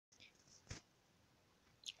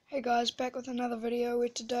Hey guys, back with another video where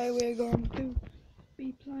today we're going to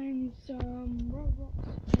be playing some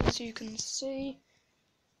Roblox, as you can see.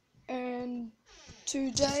 And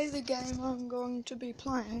today the game I'm going to be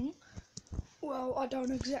playing, well, I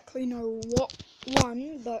don't exactly know what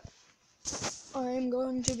one, but I am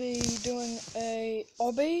going to be doing a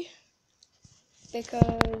obby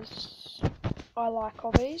because I like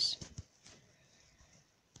obbies.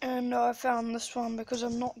 And I found this one because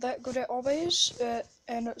I'm not that good at obbies,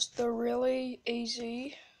 and it's the really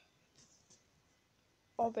easy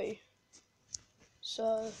obby.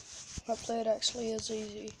 So hopefully it actually is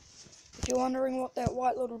easy. If you're wondering what that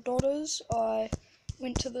white little dot is, I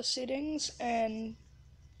went to the settings and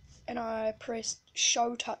I pressed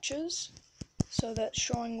show touches, so that's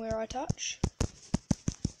showing where I touch.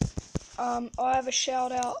 I have a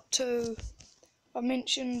shout out to, I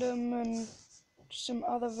mentioned him in some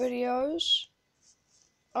other videos.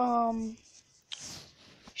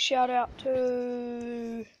 Shout out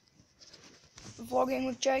to Vlogging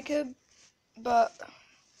with Jacob, but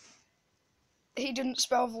he didn't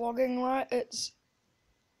spell vlogging right. It's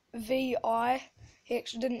V-I. He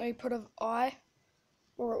accidentally put an I,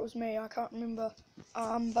 or it was me, I can't remember.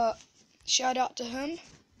 But shout out to him.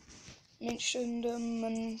 Mentioned him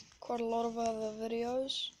in quite a lot of other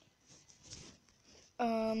videos.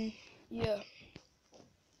 Yeah.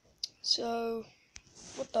 So,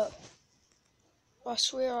 what the? I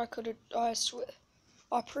swear I could have.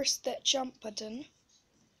 I pressed that jump button.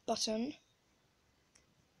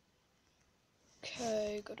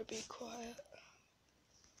 Okay, gotta be quiet.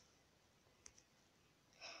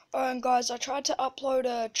 Oh, and guys, I tried to upload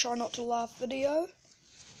a try not to laugh video,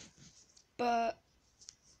 but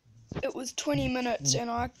it was 20 minutes and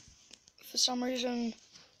for some reason,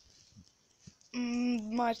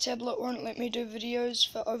 my tablet won't let me do videos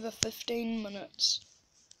for over 15 minutes.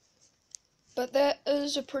 But that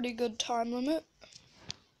is a pretty good time limit.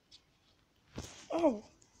 Oh.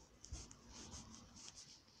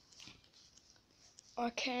 I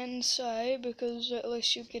can say, because at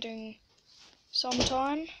least you're getting some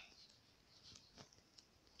time.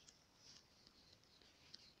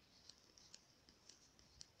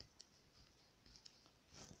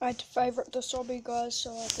 I had to favourite this hobby, guys,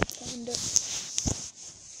 so I could find it.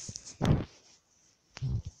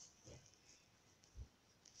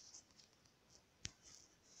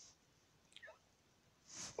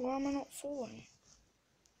 Why am I not falling?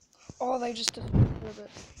 Oh, they just did it.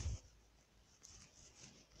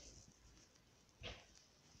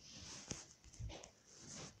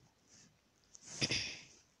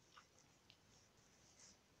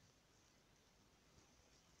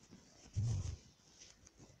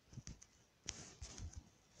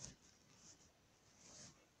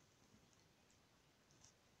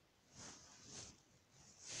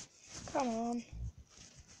 Come on.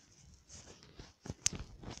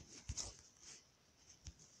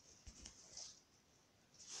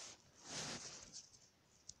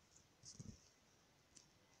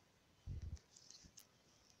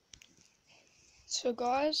 So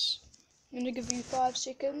guys, I'm going to give you 5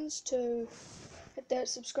 seconds to hit that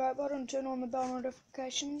subscribe button, turn on the bell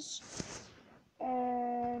notifications,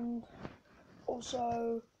 and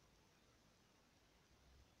also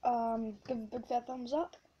give a big fat thumbs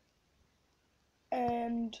up.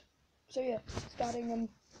 And so yeah, starting in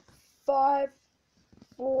 5,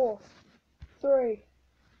 4, 3,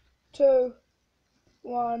 2,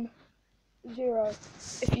 1, 0.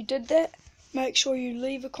 If you did that, make sure you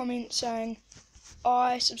leave a comment saying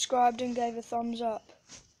I subscribed and gave a thumbs up.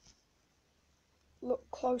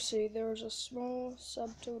 Look closely, there is a small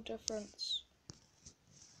subtle difference.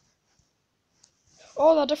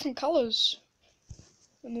 Oh, they're different colours.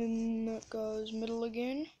 And then it goes middle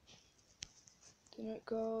again. Then it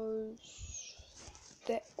goes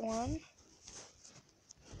that one.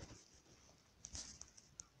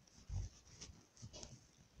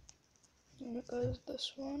 Then it goes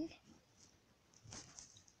this one.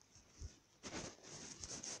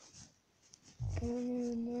 And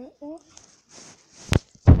then that one.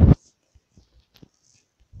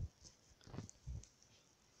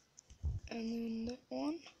 And then that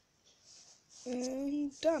one.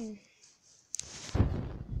 And done.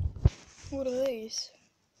 What are these?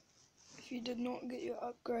 If you did not get your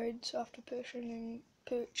upgrades after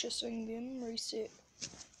purchasing them, reset.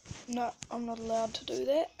 No, I'm not allowed to do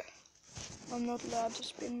that. I'm not allowed to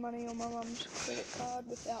spend money on my mum's credit card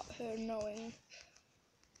without her knowing.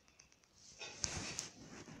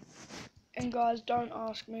 And guys, don't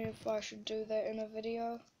ask me if I should do that in a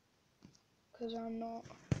video, because I'm not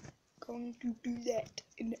going to do that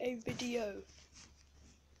in a video.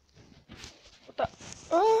 What the?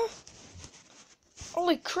 Holy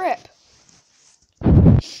Holy crap!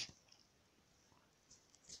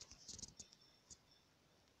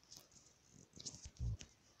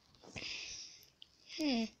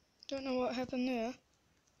 Don't know what happened there.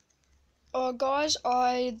 Oh, guys,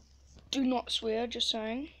 I do not swear, just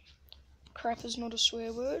saying. Crap is not a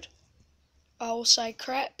swear word. I will say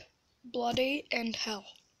crap, bloody, and hell.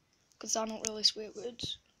 Because they're not really swear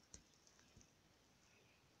words.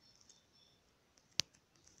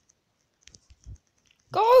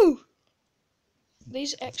 Go!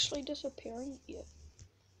 These actually disappearing? Yeah.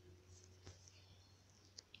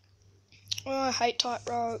 Oh, I hate tight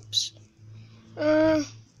ropes.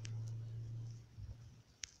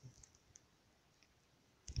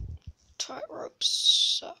 Tight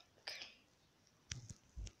ropes suck.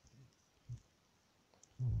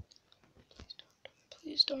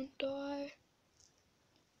 Please don't die.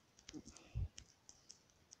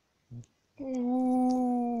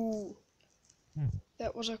 Ooh.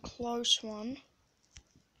 That was a close one.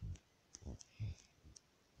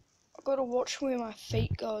 I've got to watch where my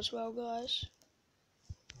feet go as well, guys.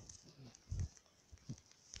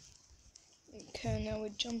 Okay, now we're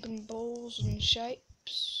jumping balls and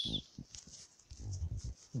shapes.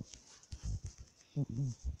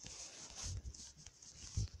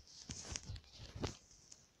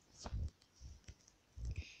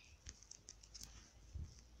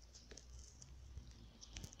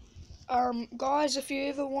 Guys, if you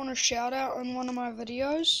ever want a shout out on one of my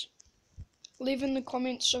videos, leave in the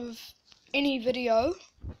comments of any video,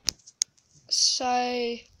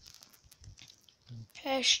 say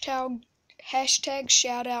hashtag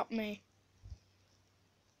shout out me.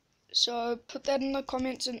 So put that in the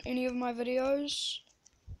comments in any of my videos,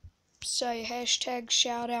 say hashtag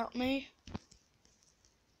shout out me,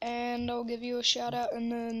 and I'll give you a shout out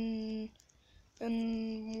in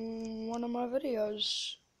one of my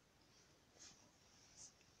videos.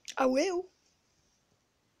 I will.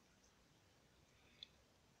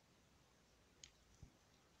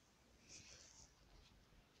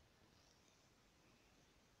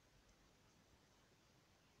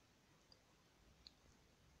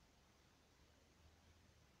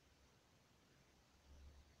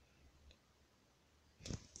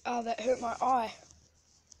 Oh, that hurt my eye.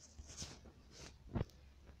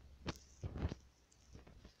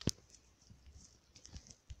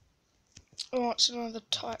 Oh, it's another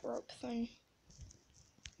tightrope thing.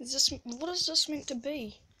 What is this meant to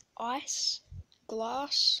be? Ice?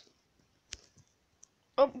 Glass?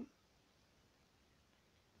 Oh,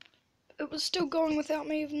 it was still going without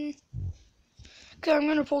me even... Okay, I'm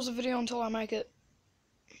gonna pause the video until I make it.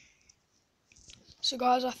 So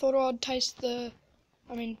guys, I thought I'd take the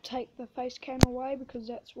face cam away because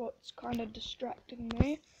that's what's kind of distracting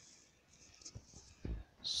me.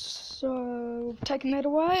 So, taking that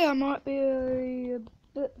away, I might be a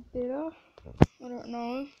bit better. I don't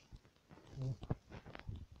know.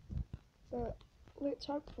 But let's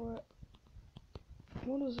hope for it.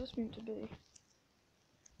 What is this meant to be?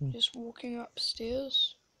 Just walking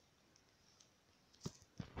upstairs.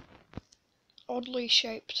 Oddly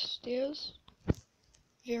shaped stairs.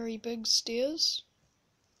 Very big stairs.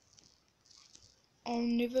 I'll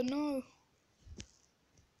never know.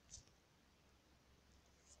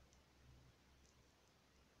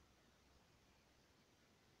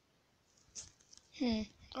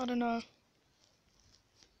 I don't know.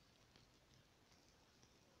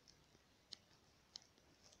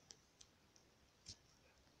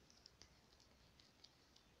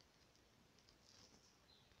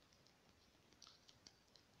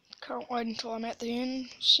 Can't wait until I'm at the end,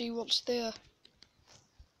 see what's there.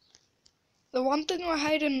 The one thing I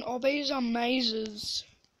hate in obbies are mazes.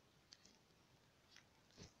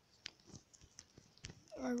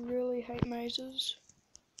 I really hate mazes.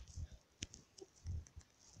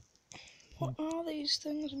 What are these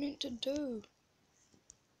things meant to do?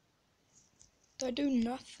 They do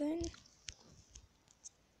nothing?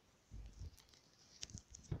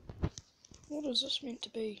 What is this meant to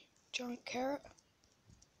be? Giant carrot?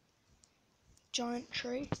 Giant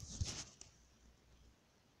tree?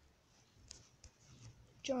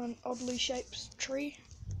 Giant oddly shaped tree?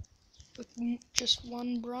 With just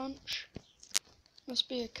one branch? Must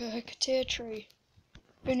be a cahicatare tree.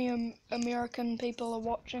 If any American people are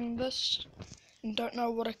watching this and don't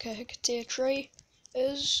know what a cahicatare tree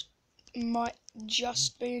is, might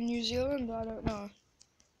just be in New Zealand, I don't know.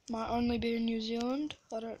 Might only be in New Zealand,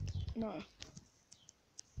 I don't know.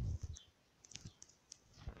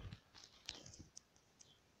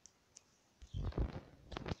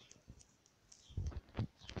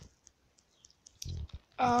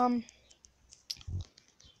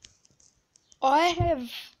 I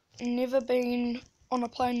have never been on a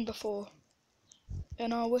plane before,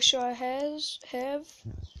 and I wish I have,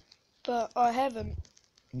 but I haven't.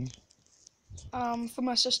 For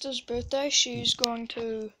my sister's birthday, she's going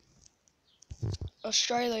to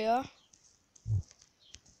Australia.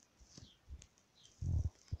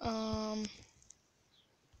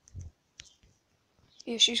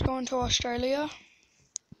 Yeah, she's going to Australia.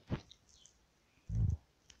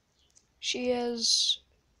 She has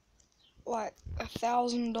like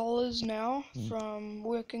 $1,000 now from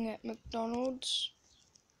working at McDonald's.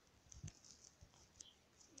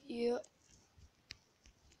 Yeah.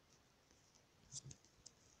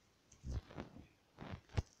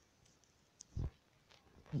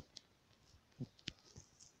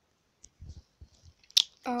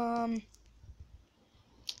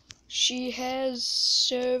 She has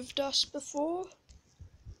served us before.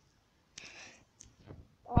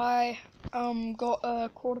 I got a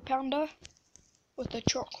quarter pounder with a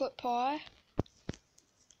chocolate pie.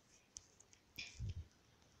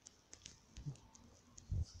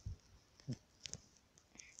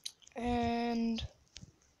 And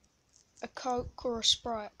a Coke or a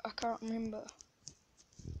Sprite, I can't remember.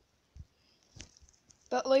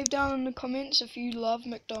 But leave down in the comments if you love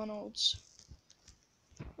McDonald's.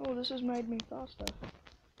 Oh, this has made me faster.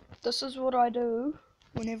 This is what I do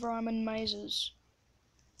whenever I'm in mazes.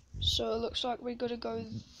 So it looks like we gotta go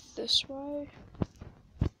this way.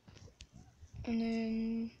 And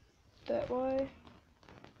then that way.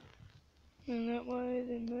 Then that way,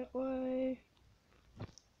 then that way.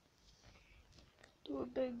 Do a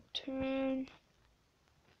big turn.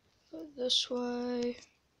 Go this way.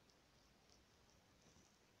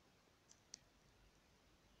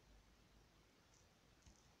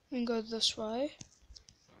 And go this way.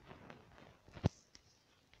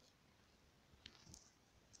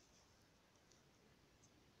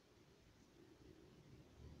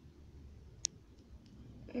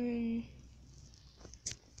 And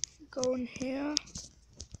go in here.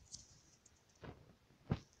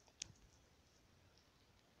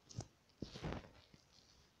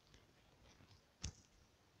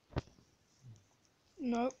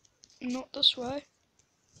 Nope, not this way.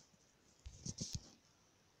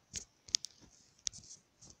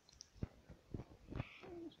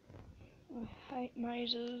 I hate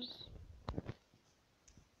mazes.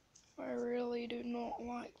 I really do not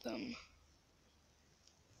like them.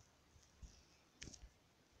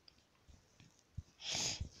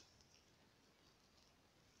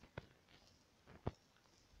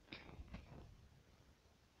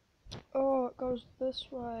 Oh, it goes this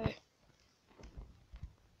way.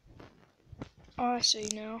 I see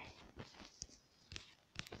now.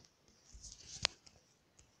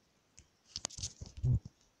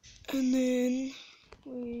 And then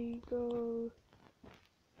we go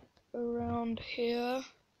around here.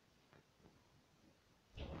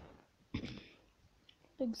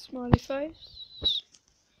 Big smiley face.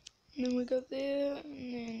 And then we go there,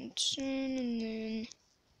 and then turn, and then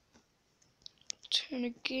turn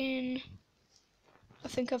again. I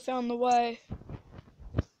think I found the way.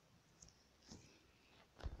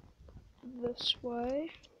 This way.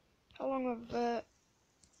 How long have I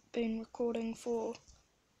been recording for?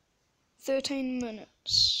 13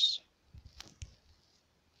 minutes.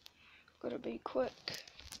 Gotta be quick,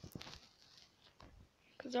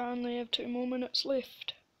 because I only have 2 more minutes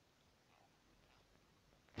left.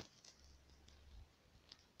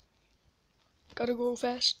 Gotta go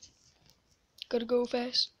fast. Gotta go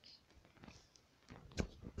fast.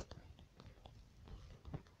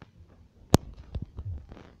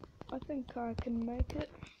 I think I can make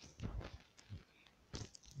it.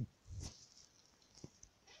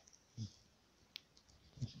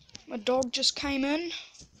 My dog just came in.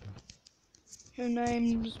 Her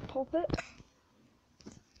name's Poppet.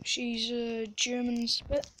 She's a German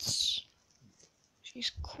Spitz.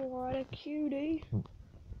 She's quite a cutie.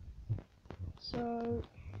 So,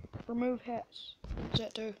 remove hats. What does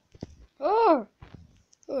that do? Oh!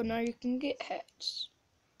 Oh, now you can get hats.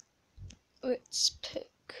 Let's pick.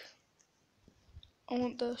 I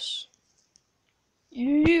want this.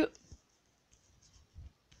 Yeah!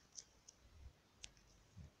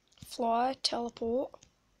 Fly, teleport,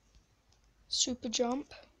 super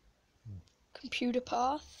jump, computer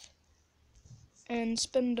path, and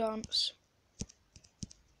spin dance.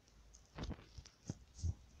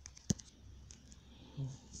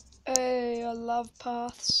 Hey, I love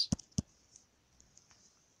paths.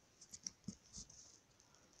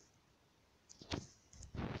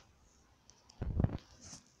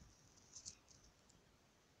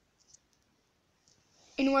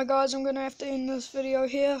 Anyway guys, I'm going to have to end this video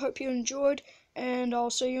here. Hope you enjoyed, and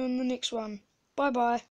I'll see you in the next one. Bye bye.